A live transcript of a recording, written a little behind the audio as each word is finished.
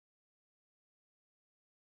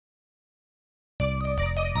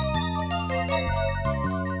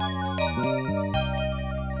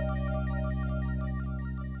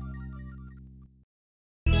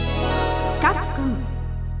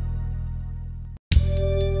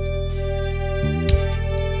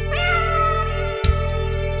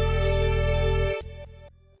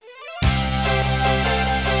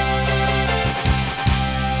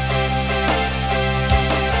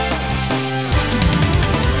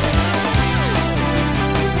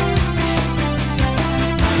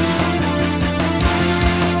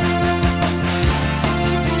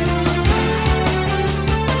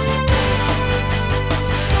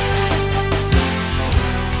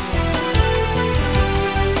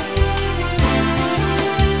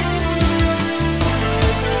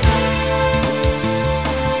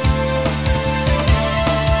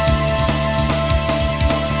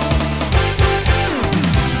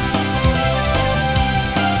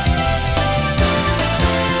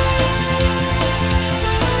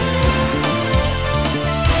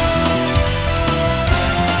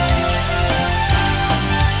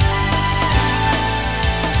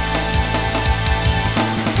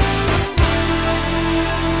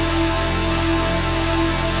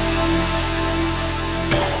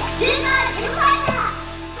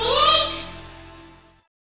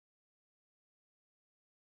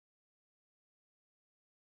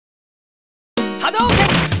波動拳。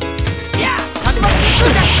いや竜巻旋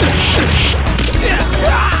風拳。竜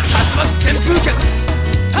巻旋風拳。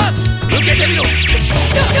はっ受けてみろ。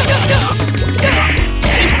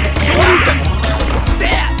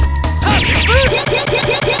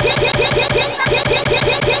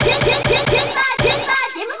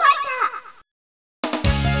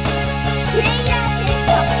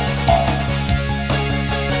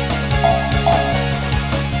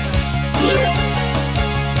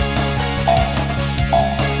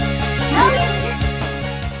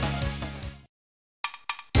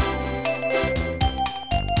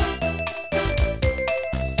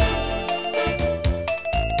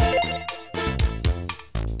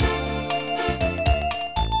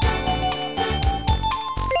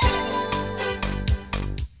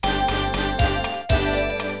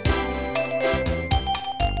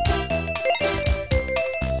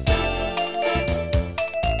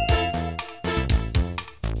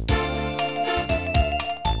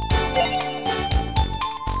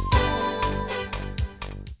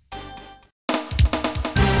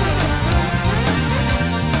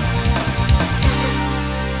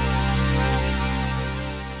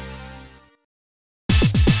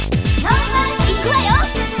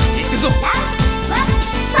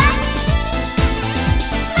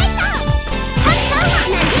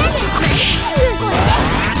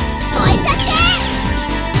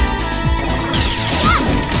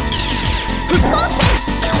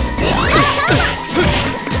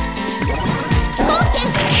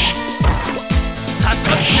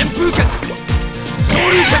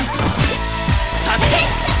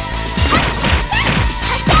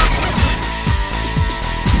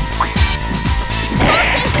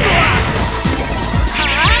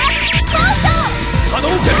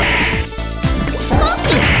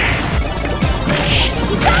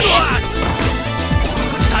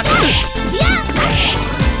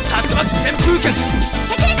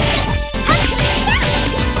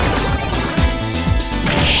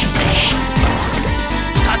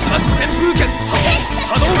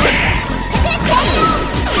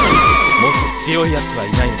強いやつは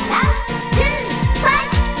いないのか。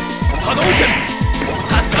波動拳、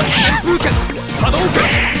竜巻旋風拳、波動拳、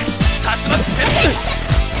竜巻旋風、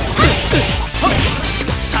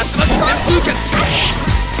竜巻旋風拳、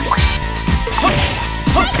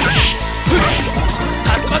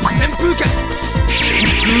竜巻旋風拳、真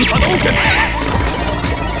空波動拳、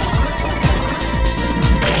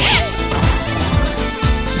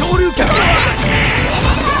昇竜拳、竜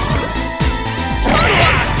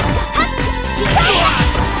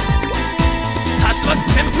巻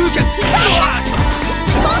旋風拳、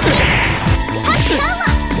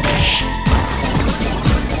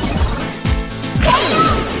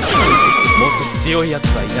もっと強いやつ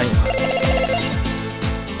はいないのか。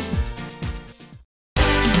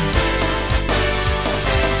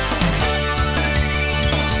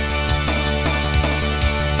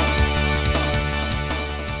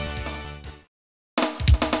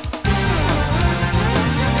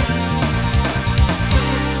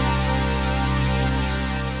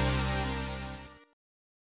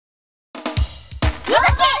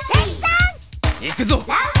行くぞ。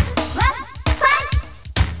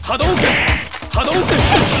波動拳、波動拳、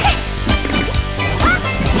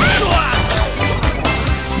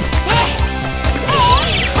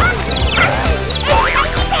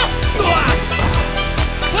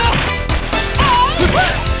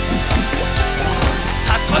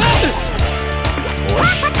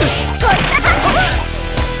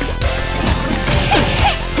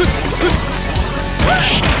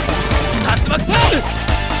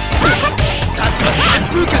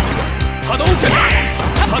波動拳、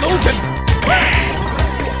波動拳、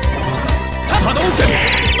波動拳、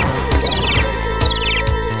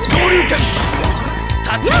昇竜拳、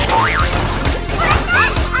竜巻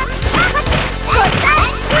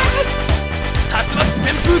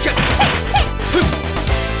旋風拳、竜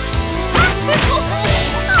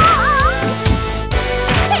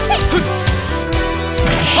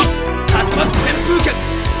巻旋風拳、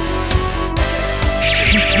真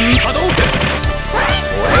空波動拳。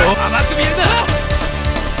俺を甘く見るな。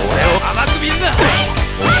俺を甘く見るな。あ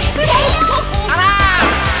ら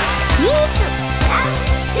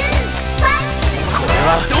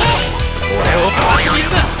俺を甘く見る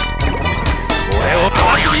な。俺を甘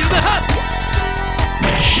く見るな。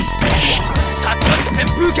竜巻旋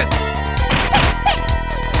風拳、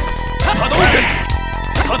波動拳、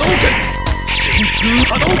波動拳、真空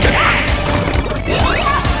波動拳。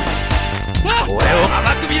俺を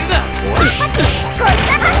甘く見るな。俺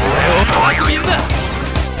を甘く見るな。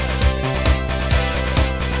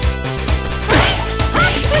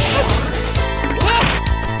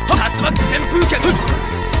竜竜巻旋風脚、竜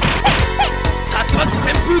巻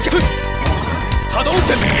旋風脚、波動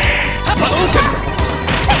拳、波動拳、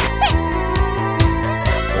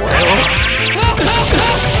俺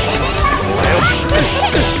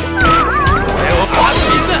を甘く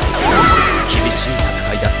見るな。厳しい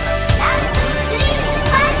戦いだった。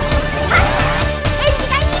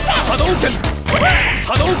波動拳、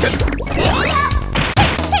波動拳、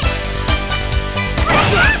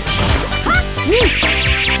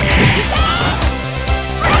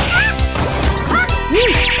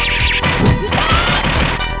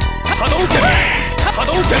波動拳、波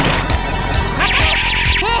動拳、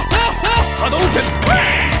波動拳、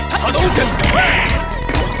波動拳、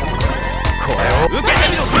これを受けて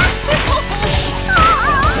みろ。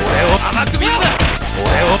俺を甘く見るな。俺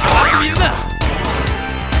を甘く見るな。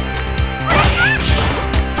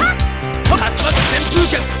竜巻旋風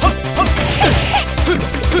拳、竜巻、波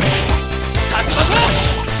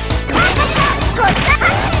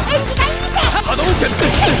動拳、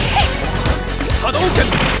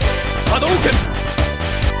波動拳、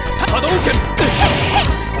波動拳、波動拳、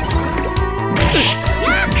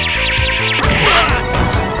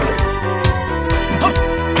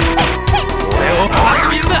俺を甘く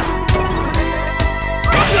見るな。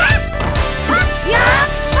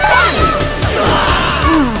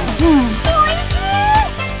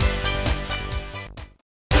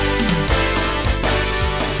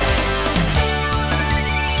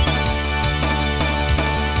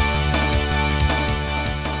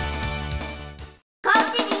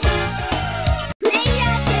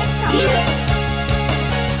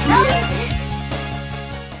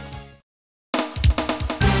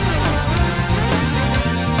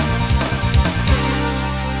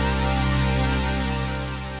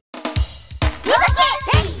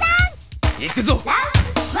行くぞ。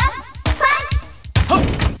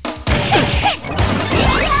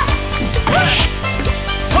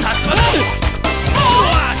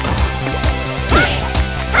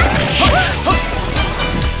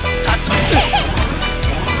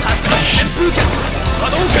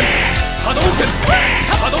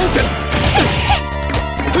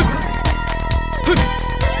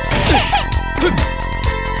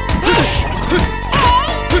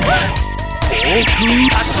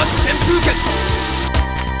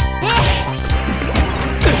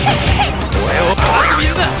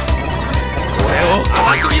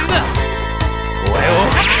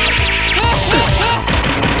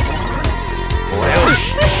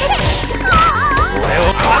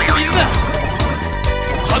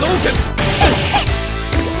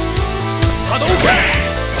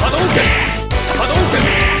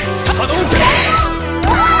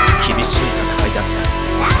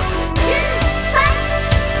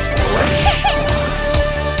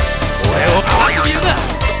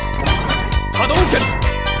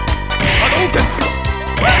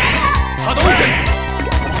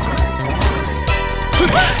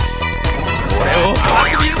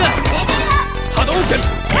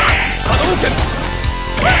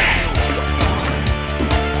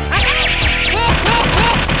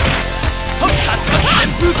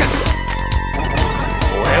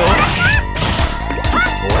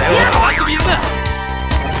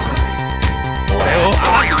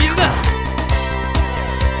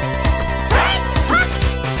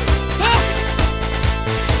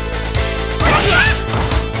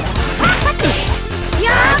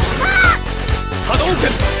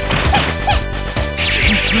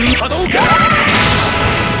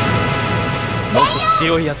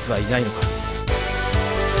強いやつはいないのか。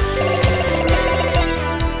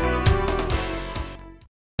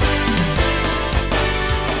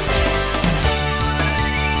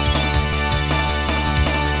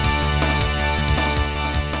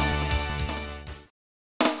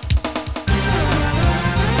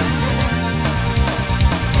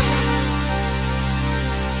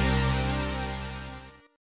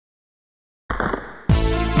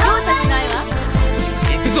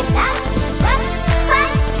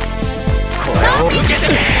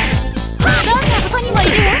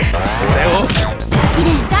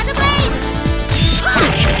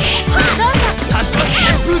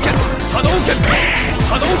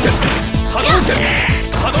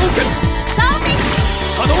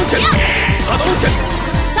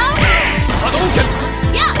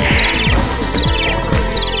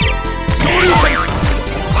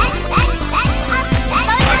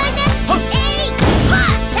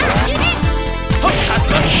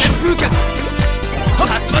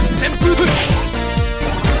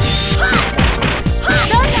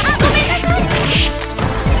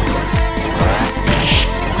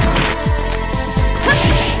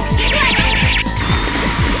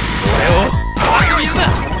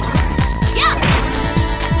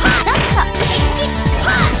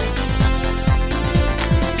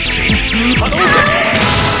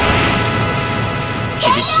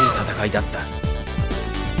いだった。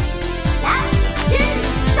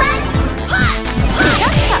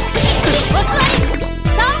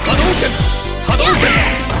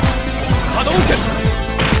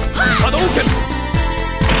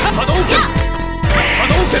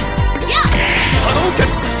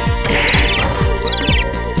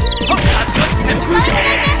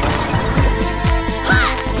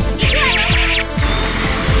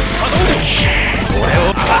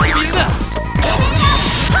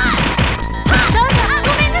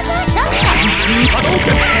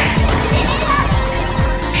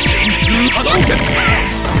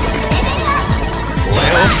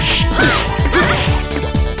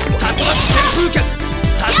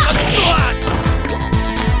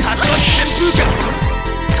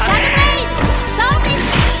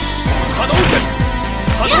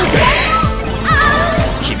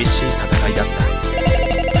厳しい戦いだった。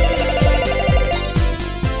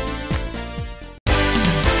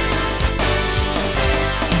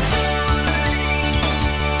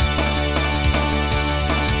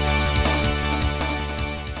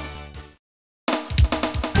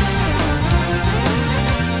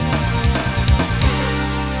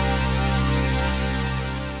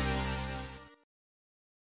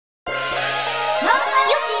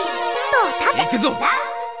行くぞ。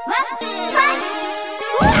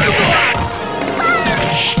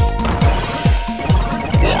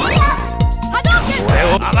俺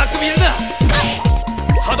を甘く見るな。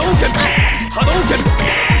波動拳、波動拳、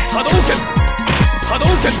波動拳、波動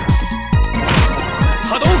拳、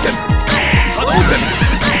波動拳、波動拳、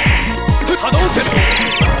波動拳、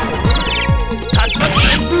竜巻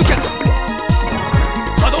旋風拳、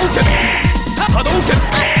波動拳、波動拳、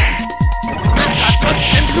竜巻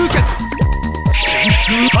旋風拳、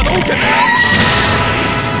波動拳。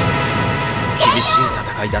厳しい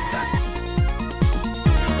戦いだった。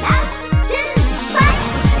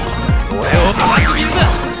俺を甘く見るな。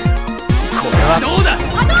これはどうだ。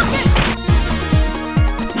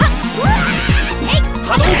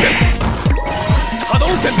波動拳、波動拳、波動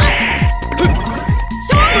拳、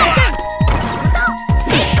昇竜拳、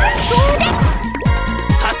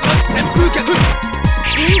竜巻旋風拳、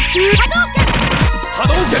真空波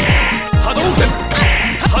動拳、波動拳、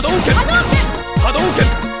波動拳、波動拳、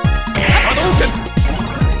波動拳、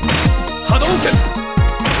波動拳、波動拳、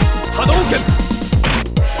波動拳、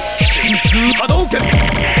真空波動拳、波動拳、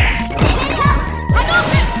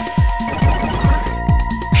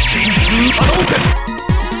真空波動拳。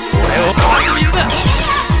俺を甘く見るな。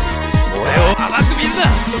俺を甘く見るな。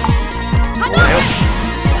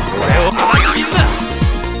俺を甘く見るな。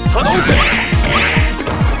波動拳、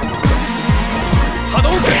波動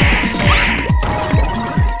拳、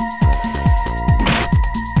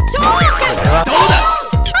これはどうだ。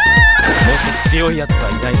もっと強いやつは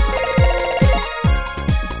いないのか。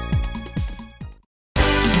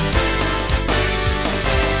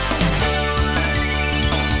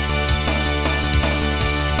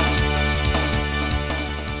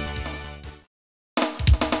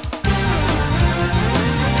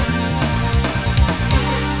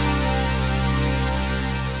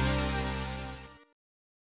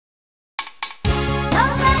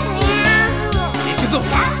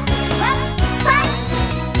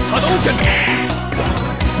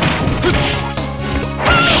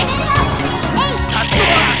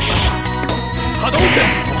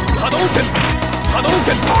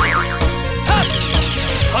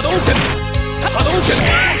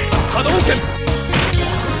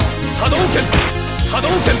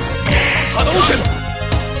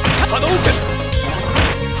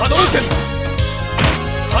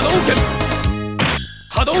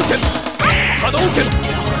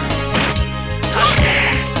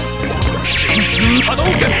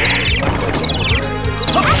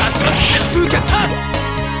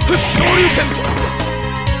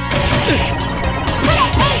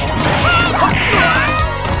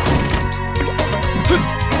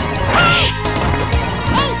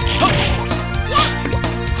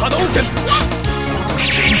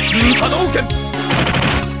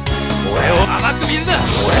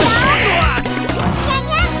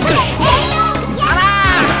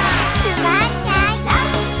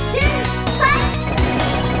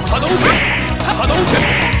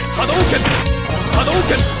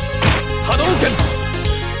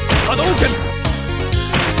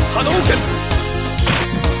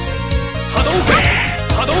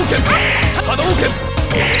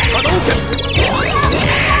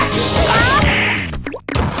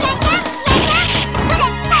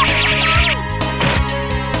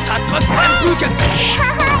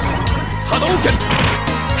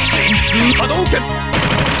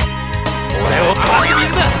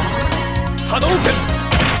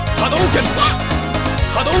波波動拳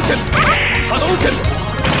波動拳波動拳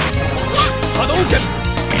波動拳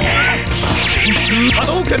波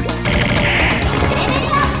動拳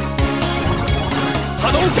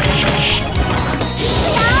波動拳波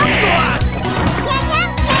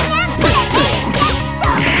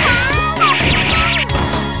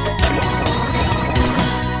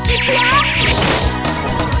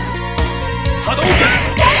動拳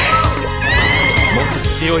もっと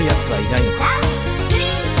強いやつはいないのか。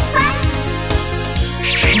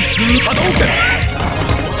波動拳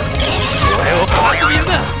俺を甘く見る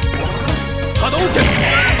な。波動拳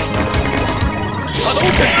波動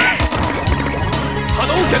拳波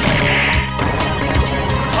動拳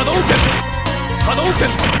波動拳波動拳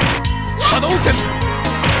波動拳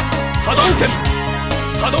波動拳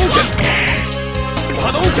波動拳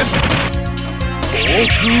波動拳暴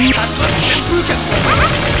風竜巻旋風拳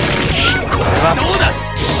これはどうだ。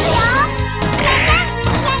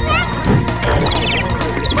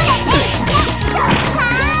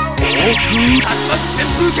暴風竜巻旋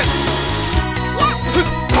風拳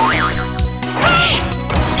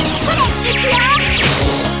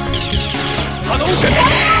波動拳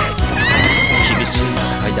厳しい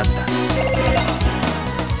戦いだった。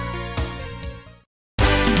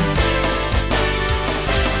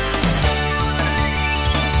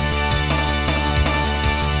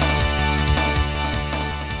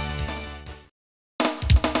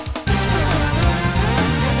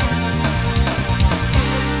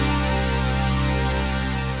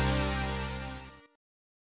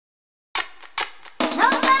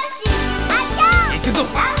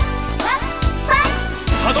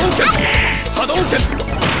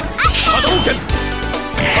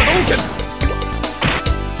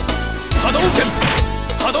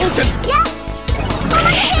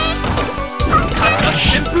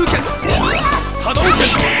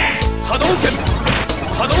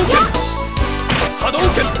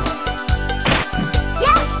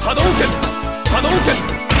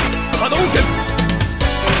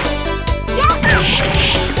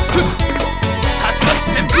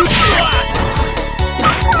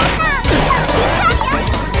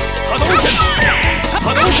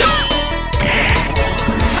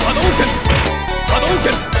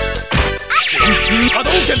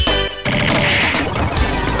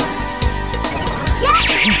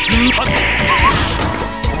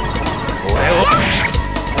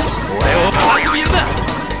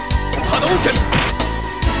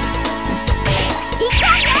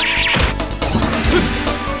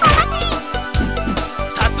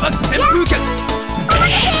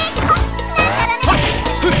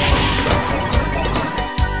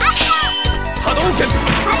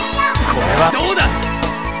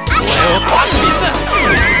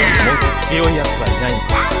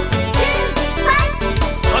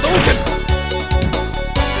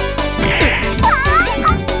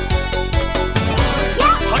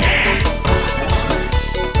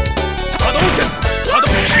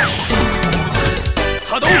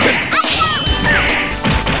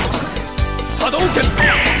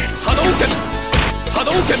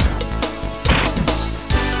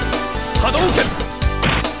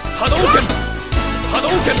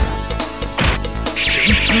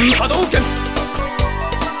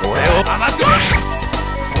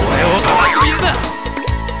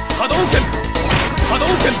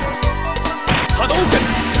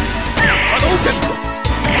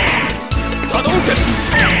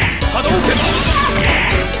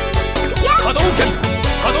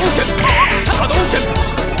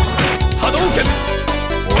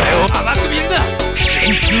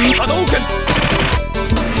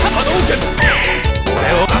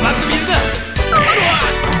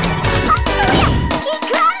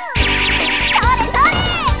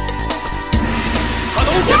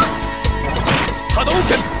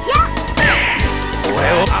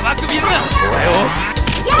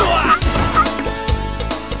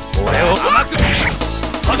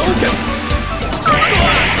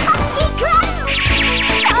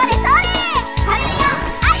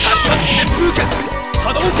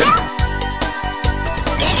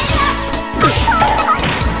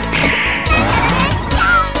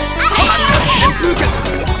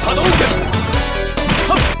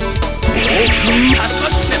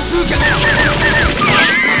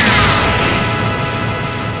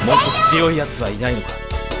もっと強いやつはいないのか。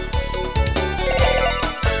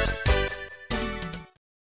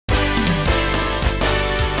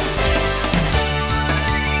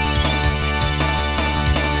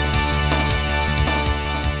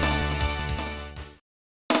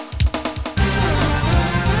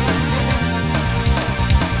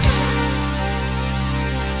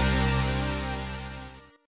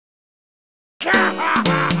Come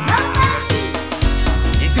on!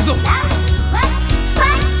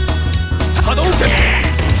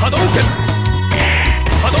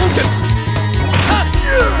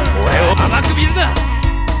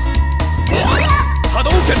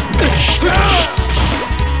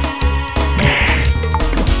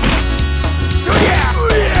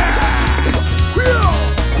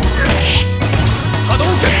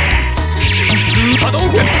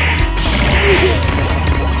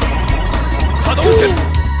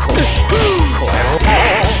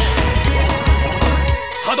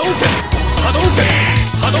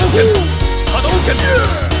 拳。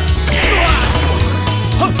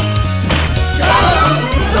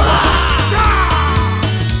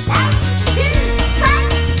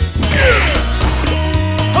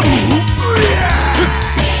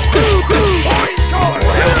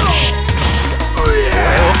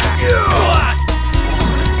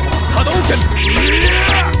波動拳。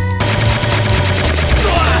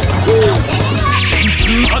真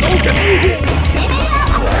空波動拳。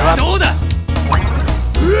これはどうだ。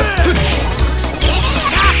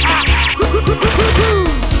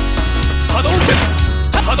波動拳。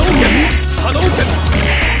波動拳。波動拳。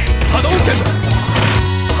波動拳。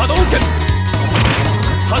波動拳。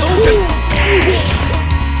波動拳。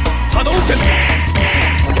波動拳。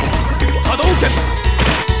波動拳。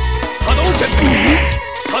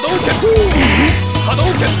波動拳。波動拳。波動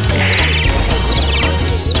拳。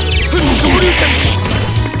合流拳。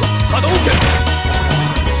波動拳。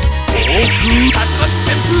航空竜巻旋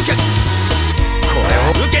風拳。これを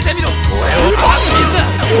受けてみろ。これを確認だ。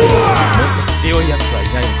もっと強いやつはい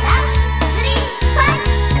ないのか。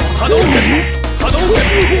波動拳。波動拳。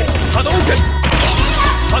波動拳。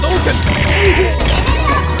波動拳。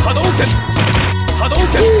波動拳。波動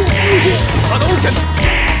拳。波動拳。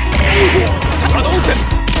波動拳。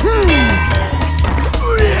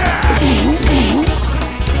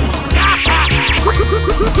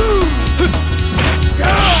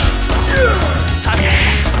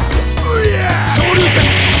昇竜拳。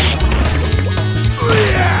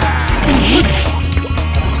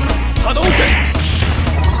波動拳。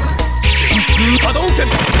真空波動拳。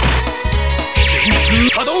真空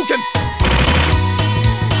波動拳。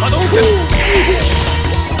波動拳。竜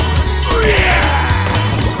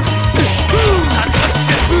巻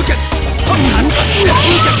旋風拳。竜巻旋風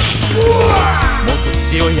拳。もっと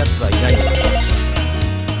強いやつはいないのか。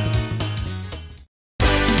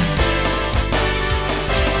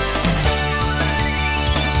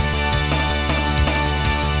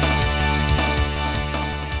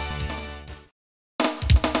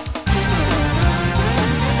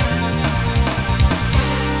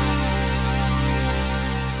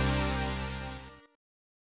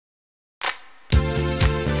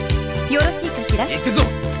よろしいかしら。行くぞ。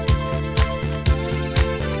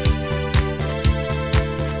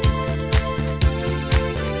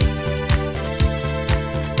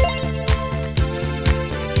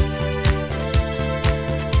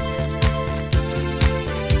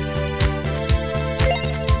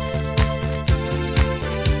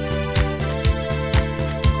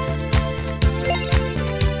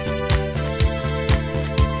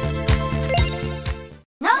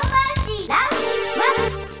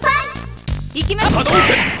行きます。波動拳。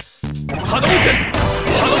波動拳。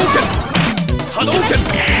波動拳。波動拳。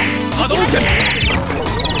波動拳。竜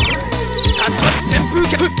巻旋風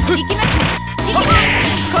拳。行きます。これ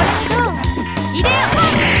はどう。入れよ。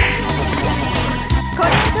これ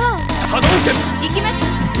はどう。波動拳。行きます。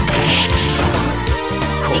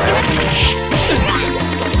これは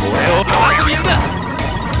俺を甘く見るな。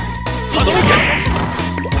波動拳。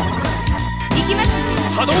行きます。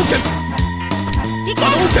波動拳。行き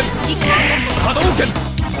ます。行きます。波動拳。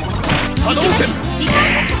波動拳。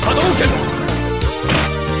波動拳。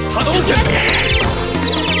波動拳。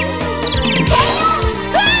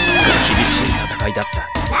厳しい戦いだった。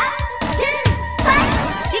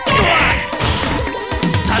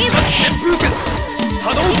竜巻旋風拳。波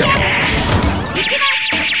動拳。竜巻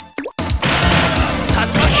旋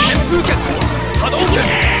風拳。波動拳。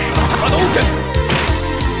波動拳。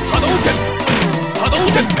波動拳。波動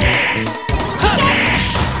拳。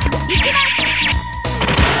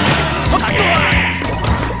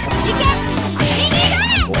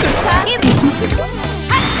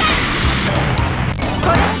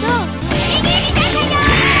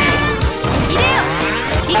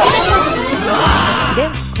では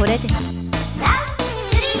これで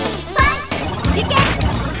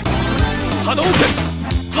波動拳。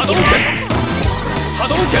波動拳。波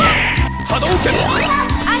動拳。波動拳。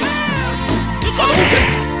波動拳。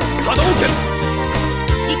波動拳。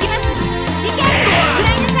行きます。行け。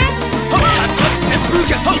食らいなさい。旋風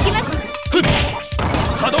拳。行きます。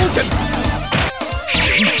波動拳。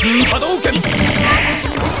真空波動拳。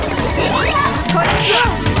これよ。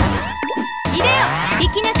入れよ。行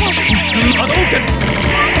きなさい。真空波動拳。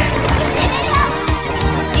行きます。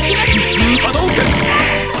真空波動拳。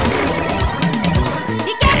行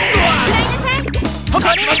け。食ら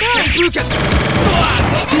いなさい。これはどう。旋風拳。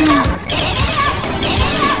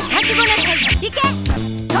覚悟なさい。行け。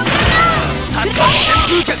竜巻旋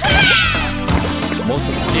風拳。もっと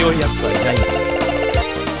強いやつはいないんだ。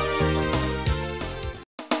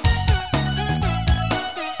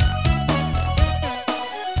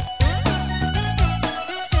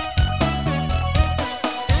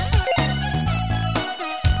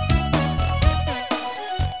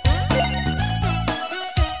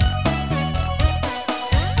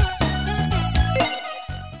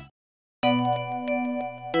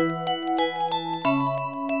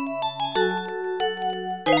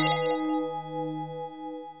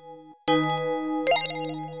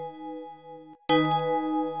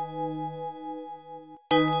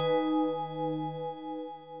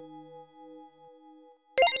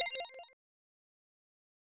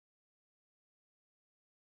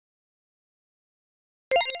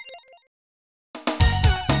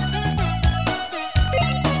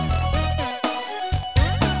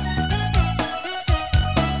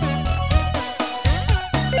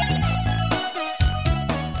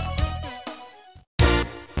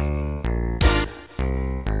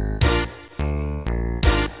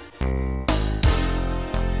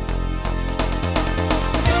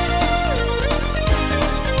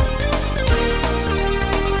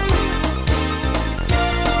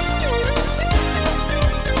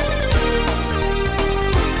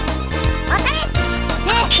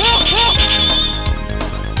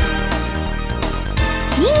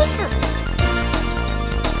兄さん